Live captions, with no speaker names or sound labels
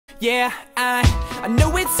Yeah, I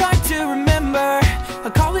know it's hard to remember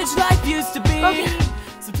how college life used to be.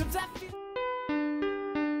 Sometimes I feel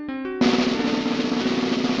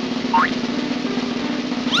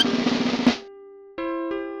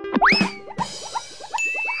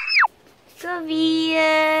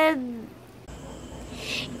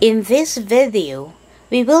In this video,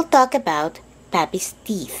 we will talk about puppy's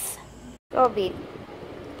teeth. Kobe,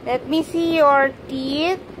 let me see your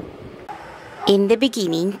teeth. In the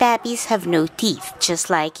beginning, puppies have no teeth,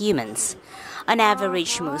 just like humans. On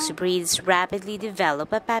average, most breeds rapidly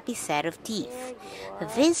develop a puppy set of teeth.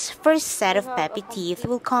 This first set of puppy teeth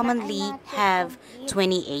will commonly have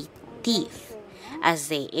 28 teeth. As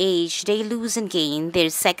they age, they lose and gain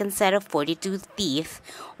their second set of 42 teeth,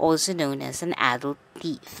 also known as an adult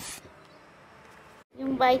teeth.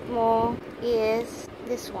 Yung bite mo is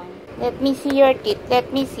this one. Let me see your teeth.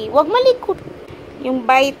 Let me see. Wag malikot. Yung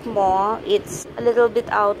bite mo, it's a little bit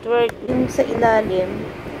outward. Yung sa ilalim,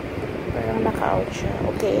 parang naka-out siya.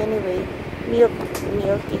 Okay, anyway. Milk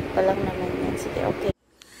teeth pa lang naman yan. Sige, okay.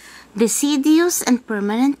 Deciduous and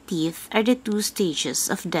permanent teeth are the two stages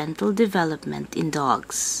of dental development in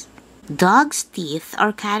dogs. Dogs' teeth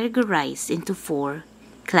are categorized into 4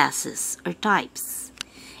 classes or types: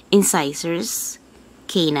 incisors,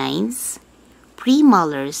 canines,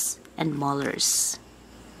 premolars, and molars.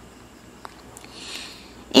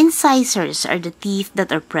 Incisors are the teeth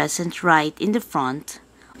that are present right in the front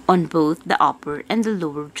on both the upper and the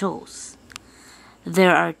lower jaws.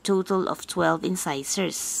 There are a total of 12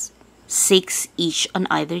 incisors, 6 each on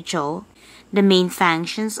either jaw. The main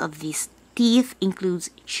functions of these teeth include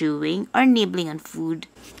chewing or nibbling on food.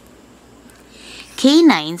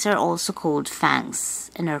 Canines are also called fangs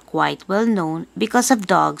and are quite well known because of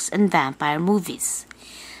dogs and vampire movies.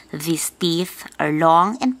 These teeth are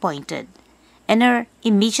long and pointed and are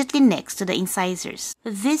immediately next to the incisors.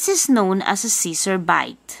 This is known as a scissor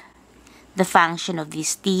bite. The function of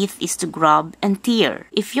these teeth is to grab and tear.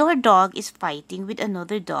 If your dog is fighting with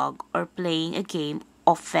another dog or playing a game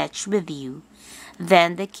of fetch with you,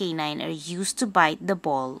 then the canine are used to bite the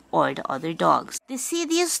ball or the other dogs.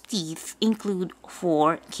 Deciduous teeth include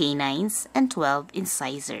 4 canines and 12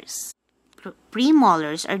 incisors.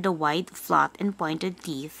 Premolars are the wide, flat, and pointed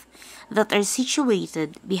teeth that are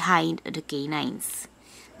situated behind the canines.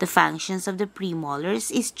 The functions of the premolars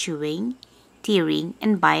is chewing, tearing,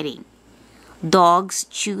 and biting. Dogs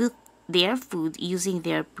chew their food using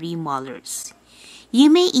their premolars. You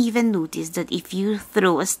may even notice that if you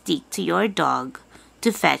throw a stick to your dog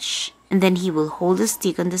to fetch, and then he will hold the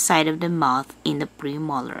stick on the side of the mouth in the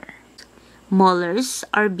premolar. Molars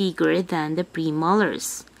are bigger than the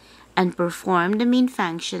premolars and perform the main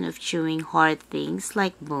function of chewing hard things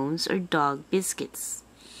like bones or dog biscuits.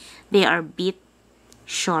 They are a bit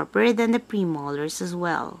sharper than the premolars as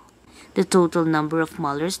well. The total number of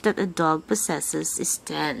molars that a dog possesses is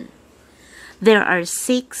 10. There are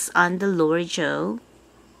 6 on the lower jaw,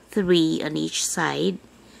 3 on each side,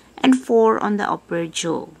 and 4 on the upper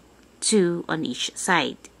jaw, 2 on each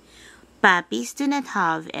side. Puppies do not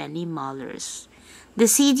have any molars.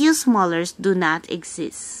 Deciduous molars do not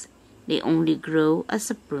exist. They only grow as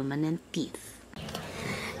a permanent teeth.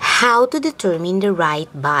 How to determine the right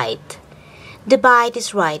bite? The bite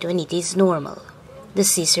is right when it is normal. The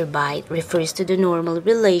scissor bite refers to the normal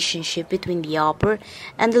relationship between the upper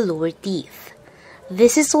and the lower teeth.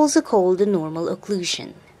 This is also called the normal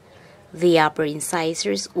occlusion. The upper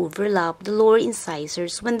incisors overlap the lower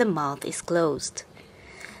incisors when the mouth is closed.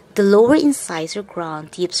 The lower incisor crown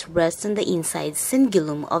tips rest on the inside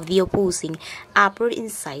cingulum of the opposing upper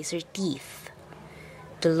incisor teeth.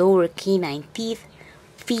 The lower canine teeth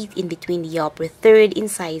fit in between the upper third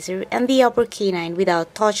incisor and the upper canine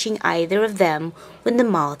without touching either of them when the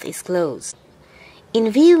mouth is closed.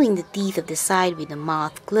 In viewing the teeth of the side with the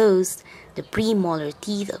mouth closed, the premolar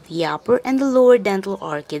teeth of the upper and the lower dental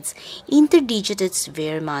arcades interdigitate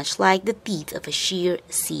very much like the teeth of a shear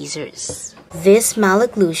scissors. This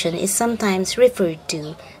malocclusion is sometimes referred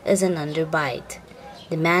to as an underbite.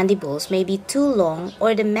 The mandibles may be too long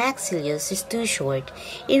or the maxillus is too short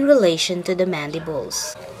in relation to the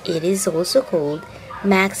mandibles. It is also called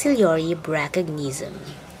maxillary brachygnism.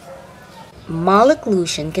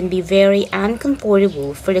 Malocclusion can be very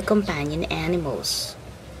uncomfortable for the companion animals.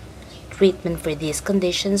 Treatment for these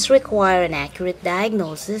conditions require an accurate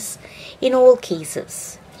diagnosis in all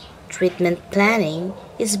cases. Treatment planning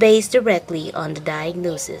is based directly on the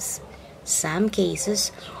diagnosis. Some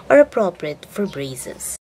cases are appropriate for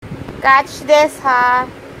braces. Catch this, ha?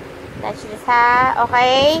 Catch this, ha?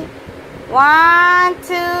 Okay? 1,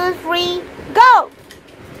 2, 3, go!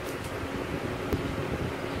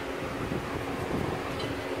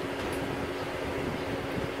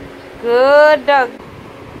 Good dog.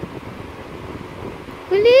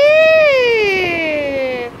 Huli!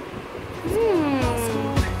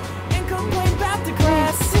 And complain back to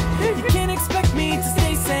class. You can't expect me to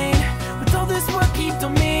stay sane with all this work heaped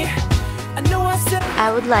on me. I know I've said I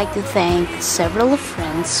would like to thank several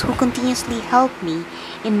friends who continuously help me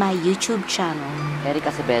in my YouTube channel. Eric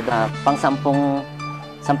Acevedo, pang-sampung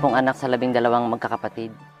anak sa 12 magkakapatid.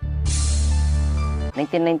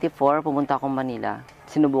 1994, pumunta akong Manila.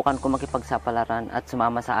 Sinubukan ko makipagsapalaran at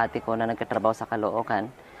sumama sa ate ko na nagkatrabaho sa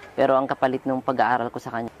Caloocan. Pero ang kapalit ng pag-aaral ko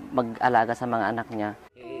sa kanya, mag-alaga sa mga anak niya.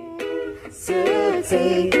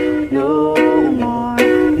 no more,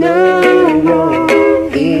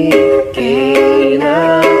 it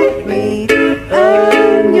cannot wait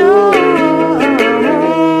on yours.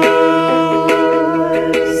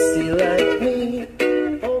 Still like me,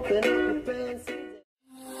 open your pencil.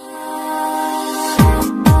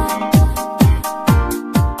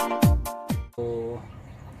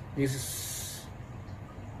 This is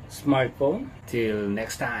smartphone. Till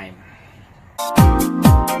next time.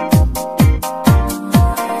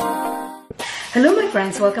 Hello my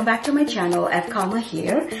friends, welcome back to my channel. Kama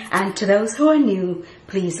here, and to those who are new,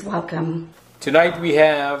 please welcome. Tonight we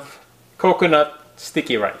have coconut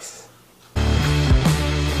sticky rice.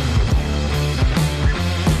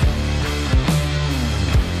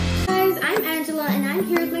 Guys, I'm Angela and I'm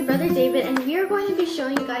here with my brother David, and we are going to be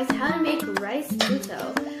showing you guys how to make rice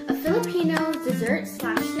puto, a Filipino dessert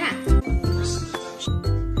slash snack.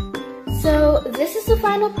 So this is the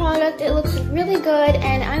final product. It looks really good,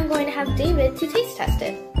 and I'm going to have David to taste test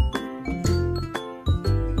it.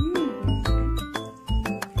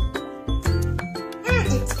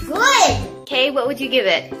 It's good! Okay, what would you give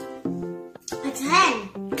it? A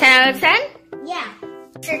 10. 10 out of 10? Yeah.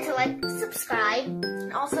 Be sure to like, subscribe,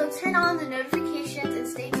 And also turn on the notifications and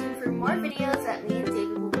stay tuned for more videos that me and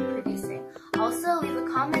David will be producing. Also leave a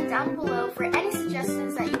comment down below for any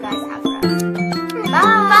suggestions that you guys have for us.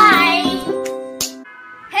 Bye!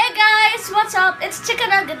 Hey guys, what's up? It's Chicken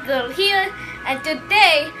Nugget Girl here, and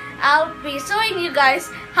today I'll be showing you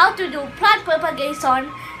guys how to do plant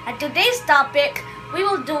propagation. And today's topic, we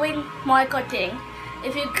will doing marketing.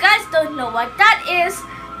 If you guys don't know what that is,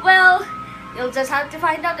 well, you'll just have to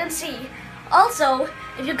find out and see. Also,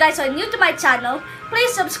 if you guys are new to my channel,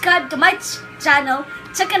 please subscribe to my channel,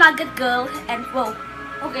 Chicken Nugget Girl. And whoa,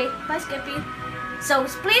 okay, bye Skippy. So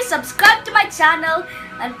please subscribe to my channel,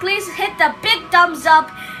 and please hit the big thumbs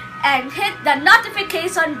up and hit the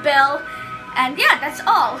notification bell. And yeah, that's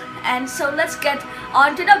all. And so let's get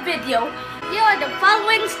on to the video. Here are the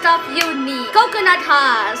following stuff you need. Coconut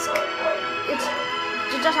husk.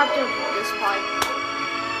 You just have to do this part.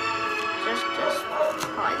 Just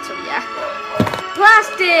part, so yeah.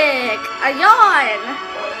 Plastic, a yarn,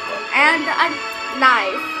 and a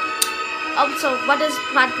knife. Also, what is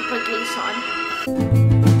plant propagation?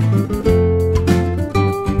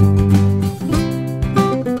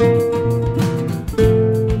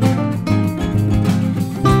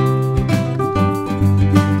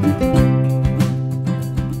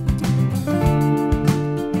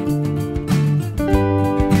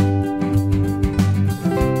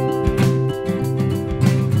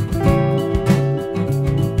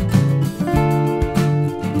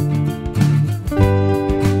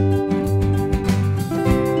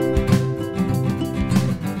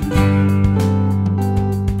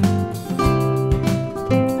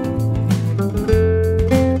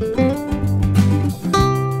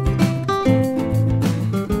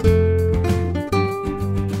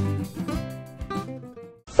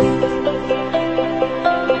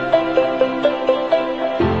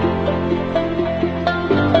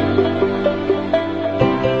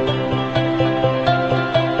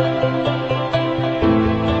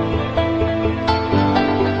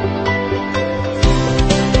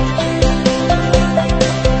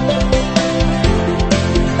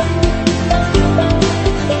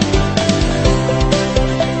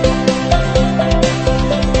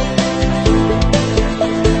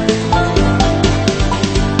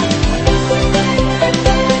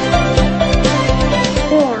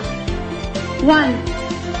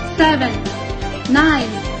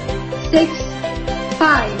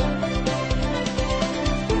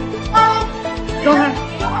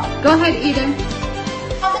 Go ahead, Eden.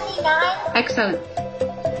 How many 9? Excellent.